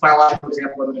last biological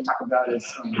example I'm going to talk about is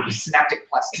synaptic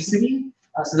plasticity.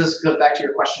 So this goes back to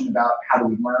your question about how do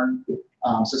we learn.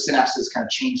 So synapses kind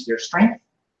of change their strength,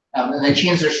 and they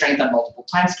change their strength on multiple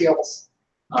timescales.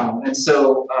 And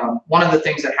so one of the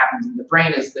things that happens in the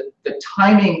brain is that the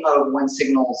timing of when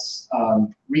signals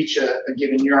reach a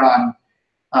given neuron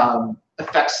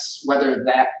affects whether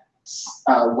that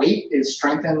weight is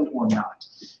strengthened or not.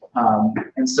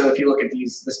 And so if you look at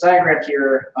this diagram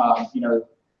here,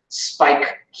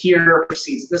 spike here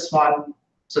precedes this one,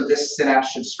 so this synapse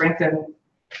should strengthen.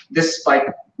 This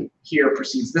spike here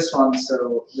precedes this one,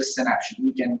 so this synapse should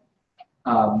weaken.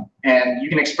 And you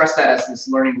can express that as this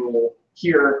learning rule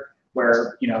here,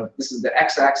 where this is the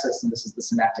x-axis and this is the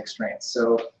synaptic strength.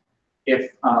 So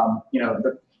if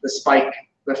the spike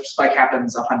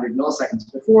happens 100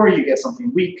 milliseconds before, you get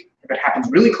something weak. If it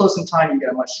happens really close in time, you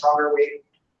get a much stronger weight.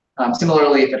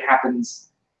 Similarly, if it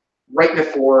happens right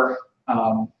before,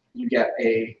 you get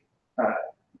a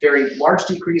very large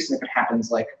decrease, and if it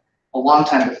happens like a long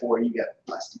time before, you get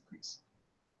less decrease.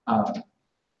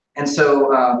 And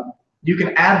so you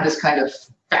can add this kind of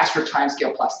faster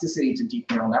timescale plasticity to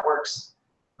deep neural networks.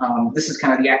 This is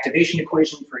kind of the activation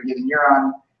equation for a given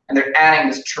neuron, and they're adding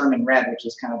this term in red, which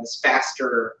is kind of this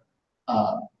faster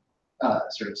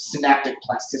sort of synaptic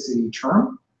plasticity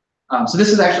term. So this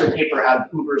is actually a paper out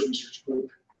of Uber's research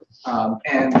group.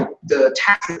 And the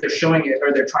task that they're showing it,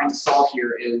 or they're trying to solve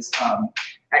here, is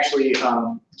actually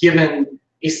given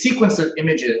a sequence of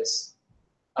images,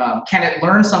 can it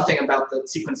learn something about the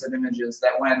sequence of images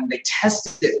that when they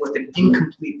test it with an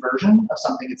incomplete version of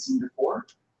something it's seen before,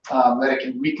 that it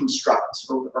can reconstruct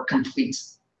or complete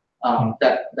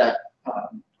that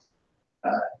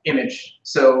image.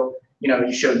 So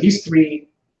you show these three,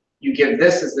 you give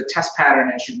this as the test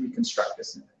pattern, and it should reconstruct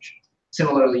this image.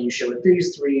 Similarly, you show it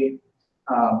these three,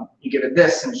 you give it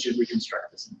this, and it should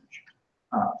reconstruct this image.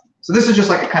 So this is just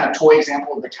like a kind of toy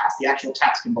example of the task. The actual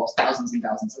task involves thousands and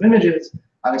thousands of images.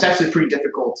 It's actually pretty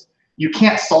difficult. You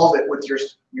can't solve it with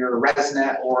your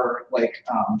ResNet or like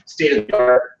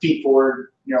state-of-the-art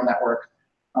feed-forward neural network.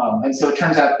 And so it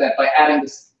turns out that by adding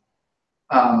this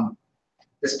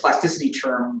this plasticity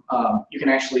term, you can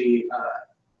actually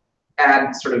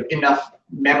add sort of enough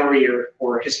memory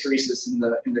or hysteresis in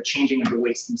the changing of the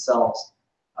weights themselves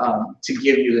to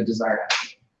give you the desired outcome.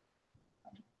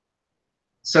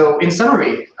 So in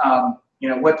summary,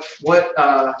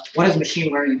 what is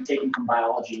machine learning taken from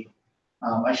biology?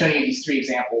 I've shown you these three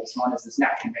examples. One is this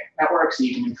network, so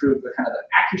you can improve the kind of the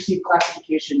accuracy of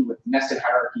classification with nested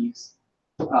hierarchies.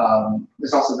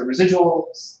 There's also the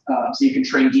residuals, so you can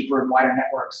train deeper and wider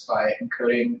networks by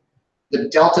encoding the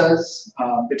deltas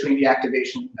between the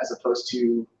activation as opposed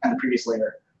to, and the previous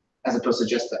layer, as opposed to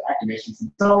just the activations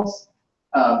themselves.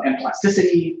 And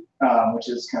plasticity, which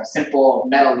is kind of simple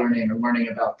meta learning, or learning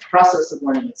about the process of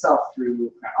learning itself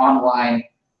through online,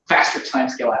 faster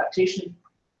timescale adaptation.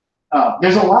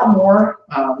 There's a lot more.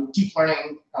 Deep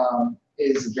learning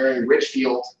is a very rich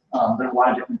field. There are a lot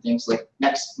of different things. Like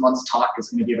next month's talk is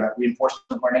going to be about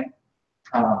reinforcement learning.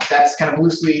 That's kind of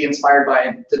loosely inspired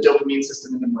by the dopamine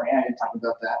system in the brain. I didn't talk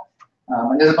about that.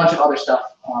 And there's a bunch of other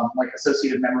stuff like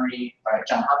associative memory by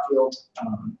John Hopfield.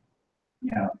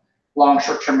 You know, long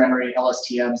short-term memory,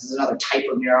 LSTMs, is another type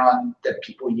of neuron that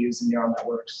people use in neural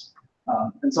networks.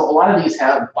 And so a lot of these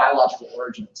have biological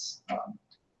origins.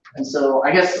 And so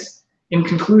I guess in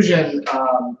conclusion,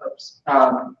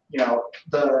 you know,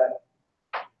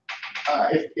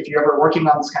 if you're ever working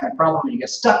on this kind of problem and you get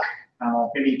stuck,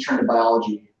 maybe turn to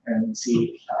biology and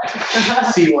see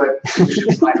what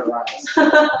solutions might arise.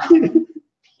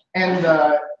 And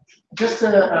just to,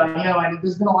 you know,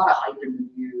 there's been a lot of hype in the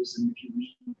news, and if you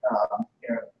read, you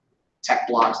know, tech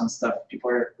blogs and stuff, people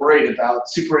are worried about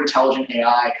super intelligent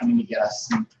AI coming to get us.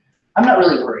 And I'm not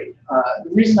really worried. The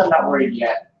reason I'm not worried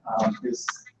yet is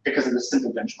because of the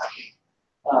simple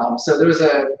benchmarking. So there was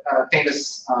a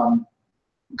famous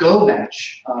Go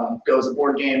match. Go is a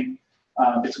board game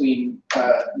between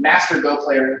master Go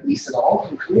player Lee Sedol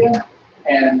from Korea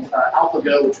and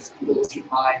AlphaGo, which is Google's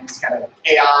DeepMind's kind of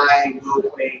AI Go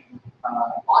playing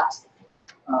bot.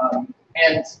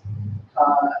 And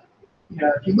you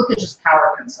know, if you look at just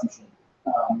power consumption,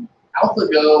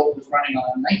 AlphaGo was running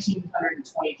on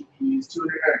 1920 GPUs,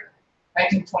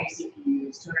 1920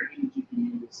 CPUs, 280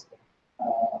 GPUs.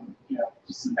 You know,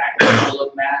 just some back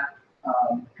of math.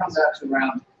 Comes out to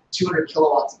around 200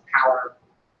 kilowatts of power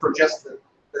for just the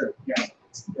you know,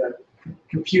 the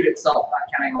compute itself, not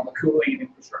counting all the cooling and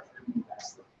infrastructure to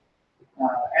invest.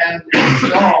 And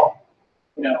Sedol,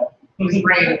 you know, his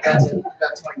brain invented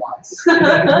about 20 watts.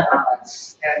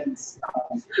 And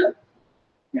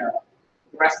you know,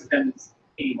 the rest of him is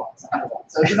 80 watts, 100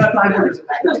 watts. So it's about 5 orders of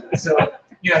magnitude. So,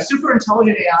 you know, super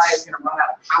intelligent AI is going to run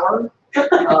out of power.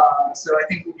 So I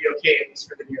think we'll be okay, at least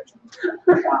for the near term.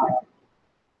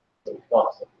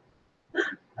 Awesome.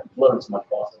 I've learned so much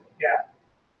awesome. Yeah,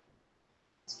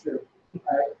 it's true.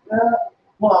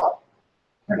 Well,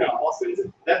 I don't know. Also,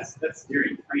 that's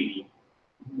during training.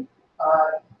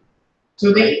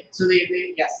 So they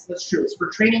yes, that's true. It's for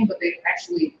training, but they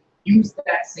actually use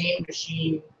that same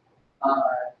machine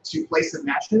to play some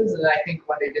matches. And I think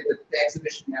when they did the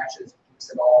exhibition matches,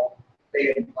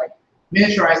 they had like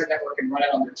miniaturized the network and run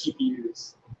it on their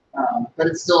TPUs. But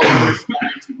it's still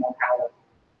to more power.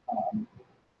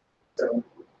 So I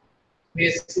mean,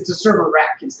 it's a server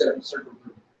rack instead of a server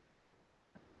room.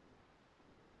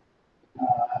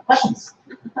 Questions?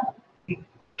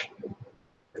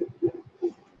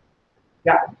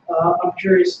 Yeah, I'm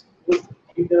curious, what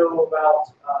you know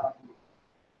about,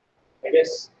 I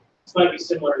guess this might be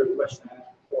similar to the question I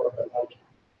asked before, but like,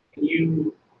 can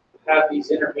you have these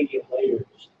intermediate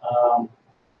layers?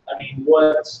 I mean,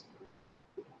 what's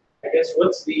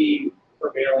the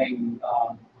prevailing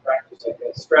practice, I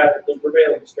guess, the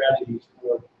prevailing strategies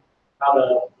for how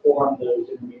to form those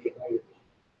intermediate layers?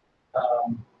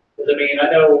 Because I mean,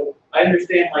 I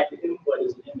understand like the input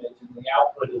is an image and the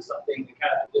output is something that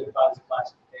kind of identifies the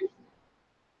classification.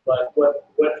 But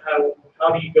how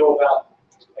do you go about,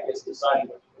 I guess, deciding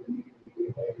what to put in the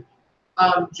intermediate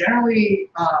layers?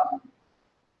 Generally,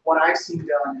 what I've seen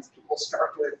done is people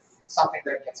start with something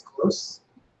that gets close.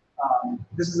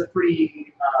 This is a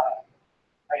pretty,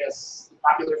 I guess,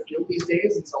 popular field these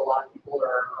days, and so a lot of people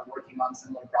are working on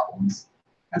similar problems.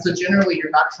 And so generally,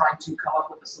 you're not trying to come up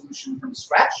with a solution from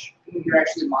scratch. You're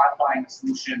actually modifying the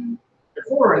solution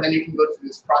before, and then you can go through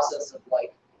this process of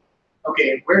like,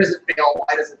 okay, where does it fail?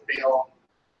 Why does it fail?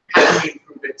 How can we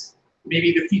improve it?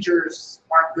 Maybe the features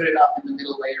aren't good enough in the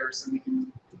middle layer, so we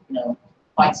can, you know,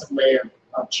 find some way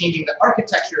of changing the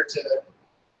architecture to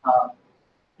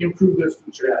improve those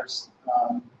features.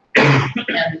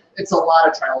 And it's a lot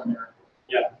of trial and error.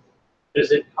 Yeah.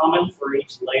 Is it common for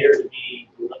each layer to be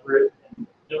deliberate and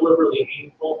deliberately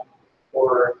meaningful,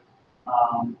 or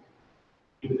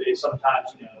do they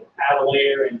sometimes, you know, add a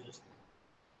layer and just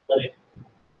let it?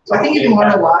 So I think you can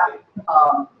learn a lot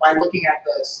by looking at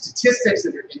the statistics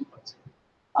of your input.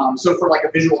 So for like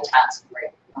a visual task,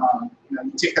 right? You know,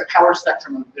 you take the power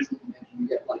spectrum of the visual image and you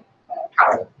get like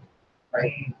power,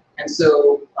 right? And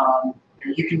so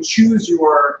you can choose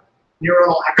your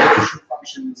neuronal activation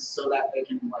functions so that they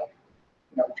can like,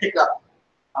 you know, pick up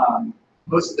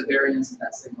most of the variance in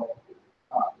that signal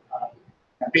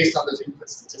based on those input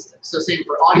statistics. So same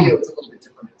for audio, it's a little bit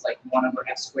different. It's like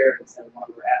 1/f² instead of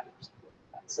 1/f.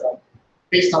 So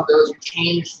based on those, you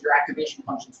change your activation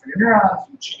functions for your neurons,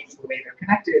 you change the way they're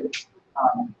connected.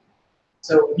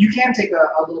 So you can take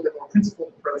a little bit more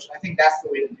principled approach, and I think that's the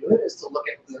way to do it, is to look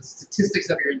at the statistics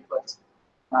of your input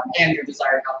and your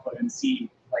desired output and see,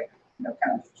 like, you know,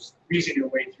 kind of just reason your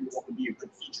way through what would be a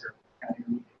good feature. Kind of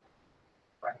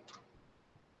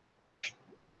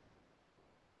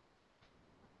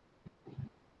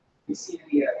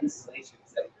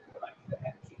installations that you're like the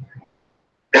energy?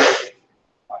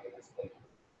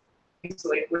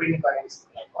 Installation, what do you mean by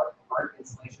installation? Like art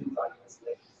installations, audio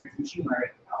installations, machine learning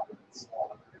algorithms.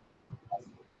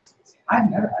 I've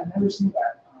never seen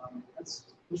that. That's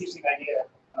an interesting idea.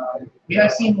 Yeah,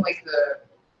 I've seen like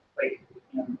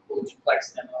little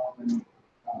duplex demo, and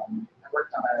I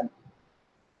worked on an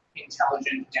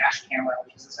intelligent dash camera,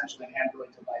 which is essentially an Android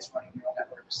device running neural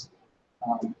networks.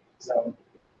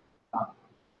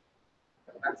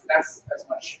 That's as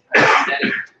much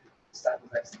embedded stuff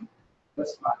as I've seen.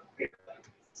 Most of my favorite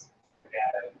languages,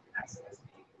 data and access to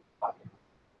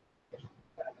they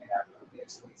have the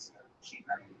installation of machine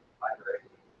learning library. I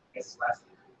guess last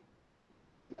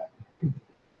year.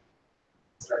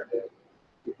 Started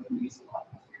to use a lot.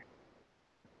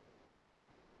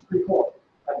 Pretty cool.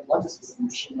 I would love to see some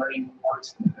machine learning art.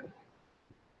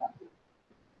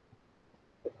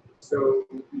 So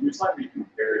in your slide, we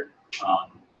compared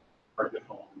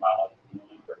artificial and biological neural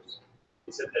networks.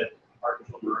 You said that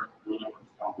artificial neural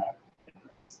networks don't have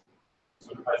inference.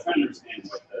 So if I was trying to understand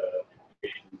what the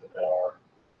implications of that are,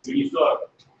 when you still have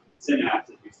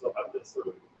synapses, you still have this sort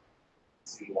of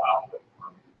single output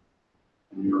from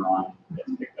a neuron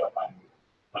that's picked up on a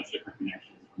bunch of different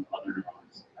connections from other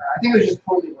neurons. I think it was just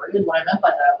poorly worded. What I meant by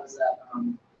that was that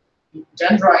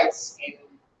dendrites in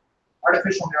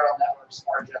artificial neural networks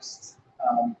are just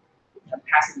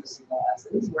passing the signal as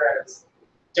is, whereas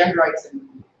dendrites in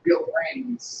real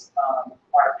brains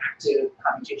are active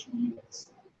computational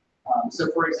units.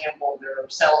 So, for example, there are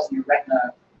cells in your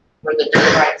retina where the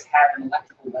dendrites have an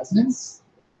electrical resonance,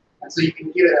 and so you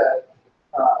can give it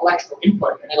a electrical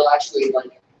input, and it'll actually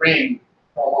like ring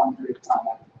for a long period of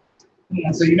time.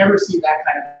 And so you never see that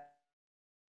kind of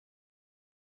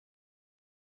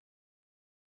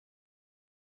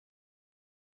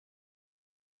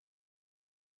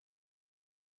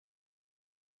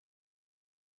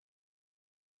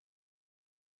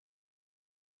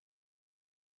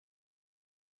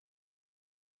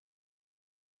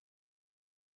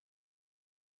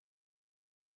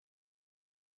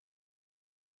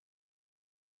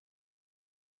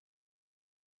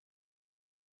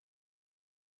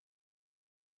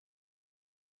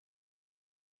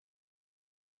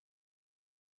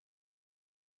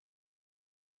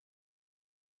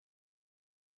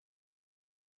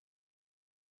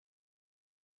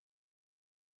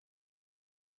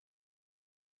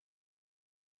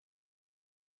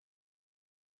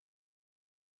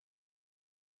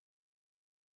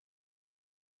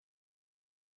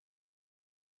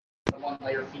one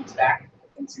layer feeds back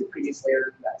into previous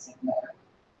layer of that same layer.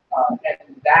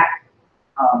 And that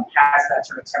has that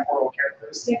sort of temporal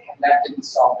characteristic, and that didn't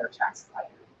solve their task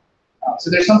either.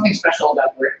 So there's something special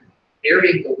about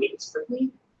varying the weights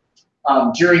quickly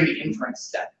during the inference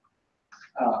step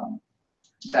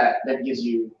that gives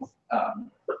you.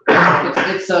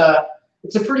 It's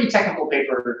a pretty technical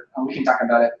paper. We can talk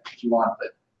about it if you want,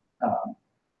 but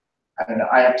I don't know.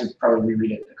 I have to probably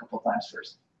reread it a couple of times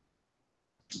first.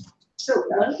 So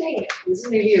one thing, this is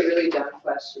maybe a really dumb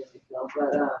question,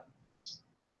 but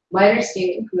my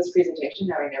understanding from this presentation,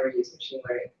 having never used machine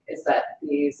learning, is that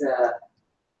these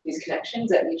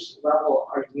connections at each level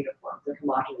are uniform. They're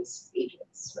homogeneous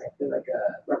agents, right? They're like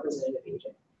a representative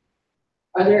agent.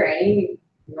 Are there any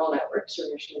neural networks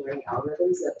or machine learning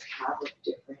algorithms that have like,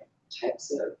 different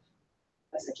types of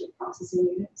essentially processing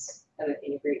units and that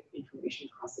integrate information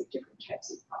across like, different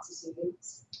types of processing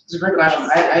units? It's a great question.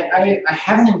 I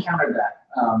haven't encountered that.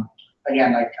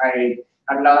 Again, like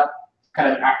I'm not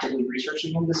kind of actively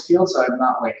researching in this field, so I'm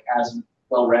not like as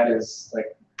well read as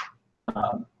like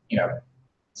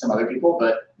some other people.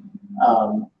 But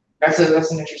that's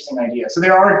an interesting idea. So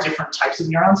there are different types of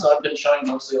neurons. So I've been showing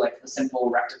mostly like the simple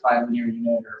rectified linear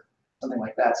unit or something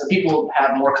like that. So people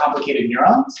have more complicated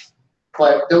neurons,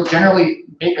 but they'll generally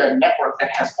make a network that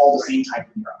has all the same type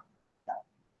of neuron.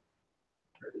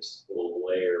 This little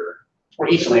layer. Or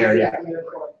each layer, yeah.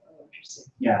 Oh, interesting.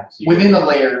 Yeah. Within the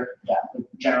layer, yeah,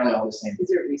 generally all the same. Is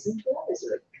there a reason for that? Is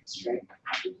there a constraint?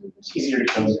 It's easier to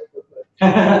code.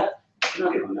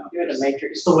 You're in a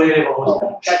matrix. It's the way they've always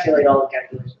done. Calculate all the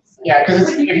calculations. Yeah, because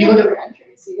if you look at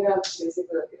entries, you can have basically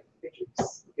like a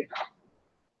matrix.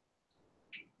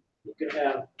 You could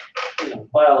have,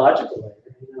 biological layer.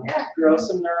 Yeah. Grow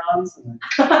some neurons and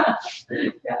Yeah,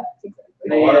 exactly.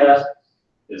 they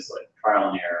Is like trial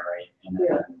and error, right? And then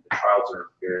the trials are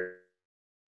very